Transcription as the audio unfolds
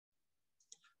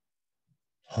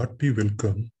Hearty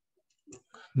welcome.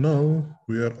 Now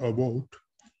we are about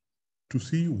to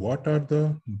see what are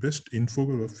the best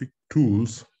infographic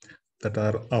tools that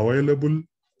are available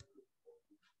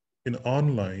in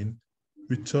online,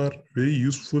 which are very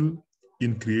useful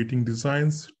in creating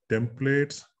designs,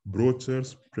 templates,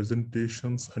 brochures,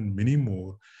 presentations, and many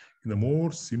more in the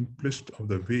more simplest of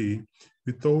the way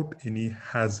without any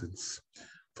hassles.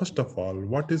 First of all,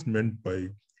 what is meant by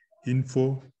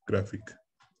infographic?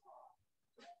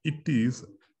 It is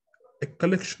a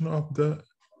collection of the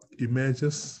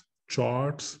images,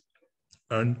 charts,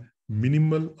 and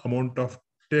minimal amount of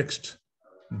text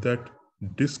that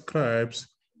describes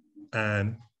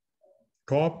an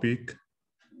topic,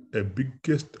 a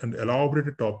biggest and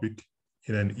elaborated topic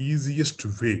in an easiest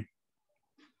way.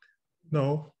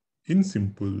 Now, in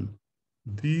simple,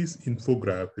 these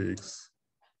infographics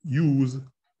use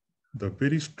the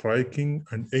very striking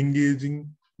and engaging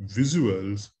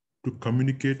visuals to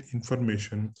communicate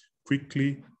information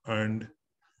quickly and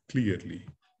clearly.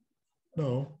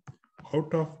 Now,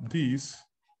 out of these,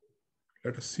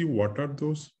 let us see what are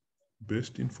those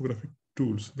best infographic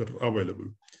tools that are available.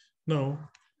 Now,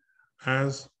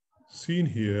 as seen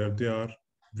here, they are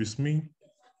Visme,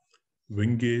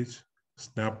 Wingage,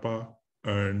 Snappa,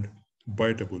 and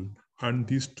Biteable. And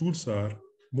these tools are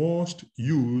most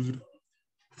used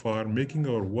for making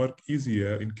our work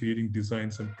easier in creating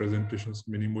designs and presentations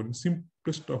many more in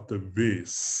simplest of the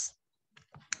ways.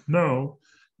 Now,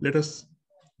 let us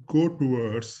go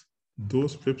towards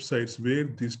those websites where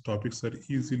these topics are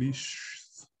easily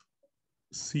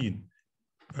seen.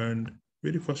 And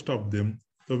very first of them,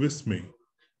 the Visme.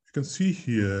 You can see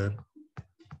here,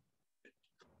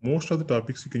 most of the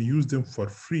topics, you can use them for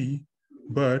free,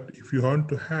 but if you want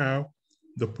to have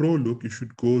the pro look, you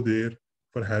should go there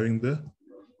for having the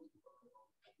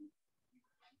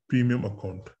premium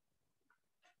account.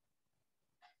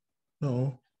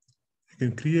 Now,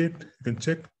 you can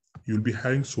check, you'll be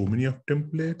having so many of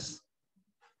templates,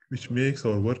 which makes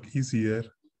our work easier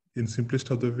in simplest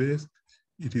of the ways.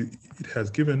 It has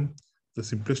given the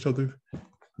simplest of the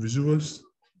visuals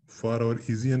for our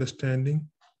easy understanding.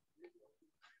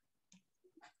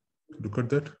 Look at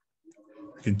that.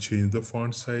 You can change the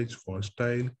font size, font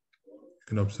style. You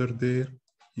can observe there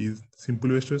is simple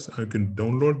ways. You can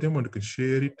download them and you can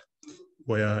share it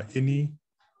via any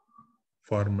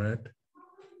format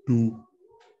to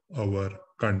our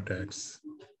contacts.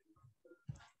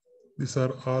 These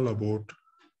are all about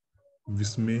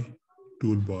Visme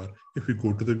toolbar. If we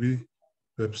go to the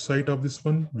website of this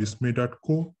one,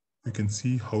 visme.co, you can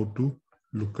see how to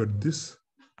look at this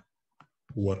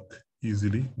work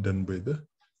easily done by the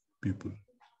people.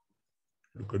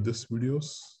 Look at this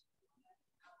videos.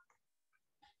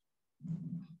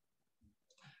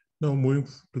 Now moving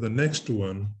to the next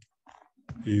one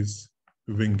is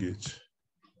Wingage.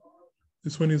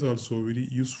 This one is also very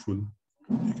useful.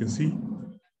 You can see,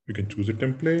 you can choose a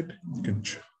template, you can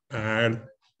add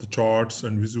the charts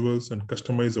and visuals and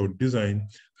customize our design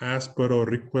as per our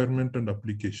requirement and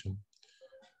application.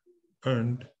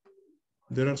 And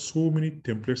there are so many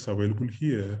templates available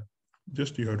here.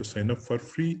 Just you have to sign up for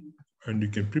free and you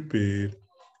can prepare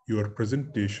your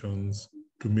presentations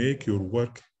to make your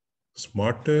work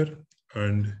smarter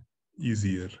and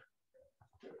easier.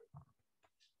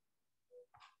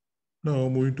 Now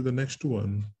moving to the next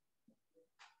one.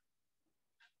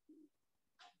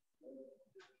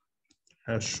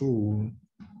 As shown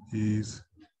is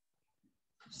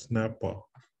Snappa.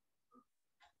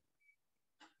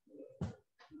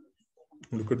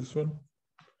 Look at this one.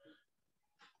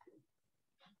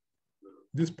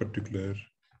 This particular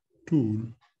tool,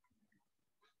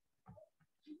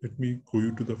 let me go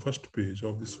you to the first page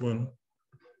of this one.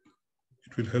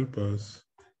 It will help us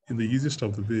in the easiest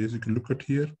of the ways. You can look at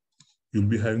here. You'll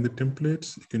be having the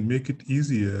templates. You can make it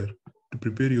easier to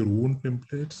prepare your own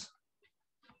templates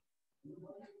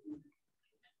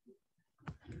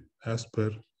as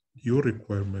per your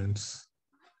requirements,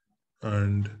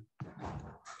 and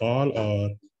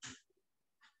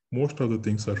most of the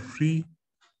things are free.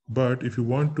 But if you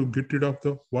want to get rid of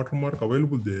the watermark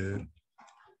available there,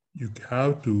 you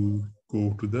have to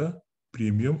go to the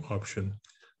premium option.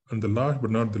 And the last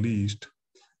but not the least,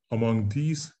 among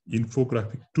these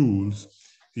infographic tools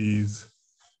is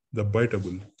the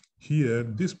Biteable. Here,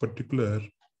 this particular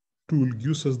tool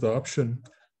gives us the option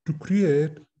to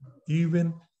create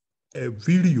even a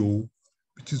video,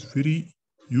 which is very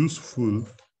useful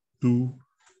to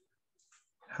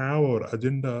have our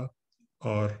agenda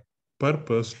or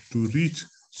purpose to reach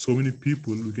so many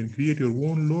people. We can create your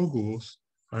own logos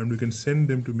and we can send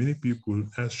them to many people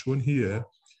as shown here.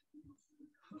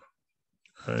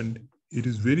 And it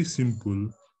is very simple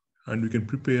and we can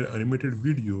prepare animated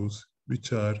videos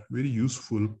which are very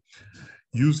useful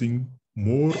using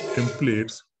more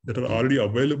templates that are already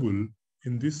available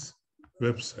in this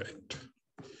website.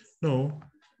 Now,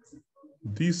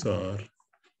 these are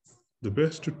the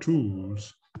best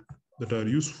tools that are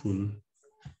useful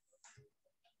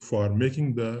for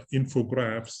making the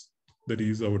infographics, that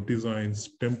is our designs,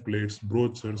 templates,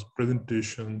 brochures,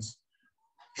 presentations,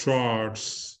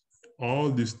 charts,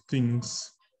 all these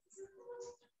things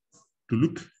to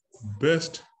look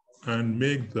best and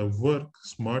make the work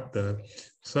smarter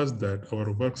such that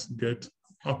our works get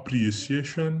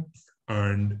appreciation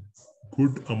and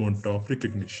good amount of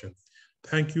recognition.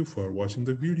 Thank you for watching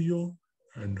the video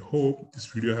and hope this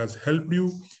video has helped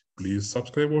you. Please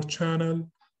subscribe our channel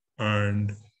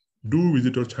and do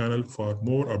visit our channel for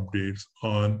more updates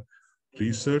on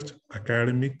research,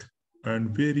 academic,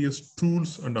 and various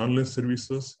tools and online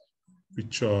services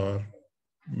which are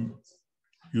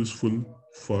useful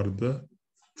for the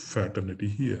fraternity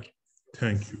here.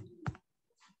 Thank you.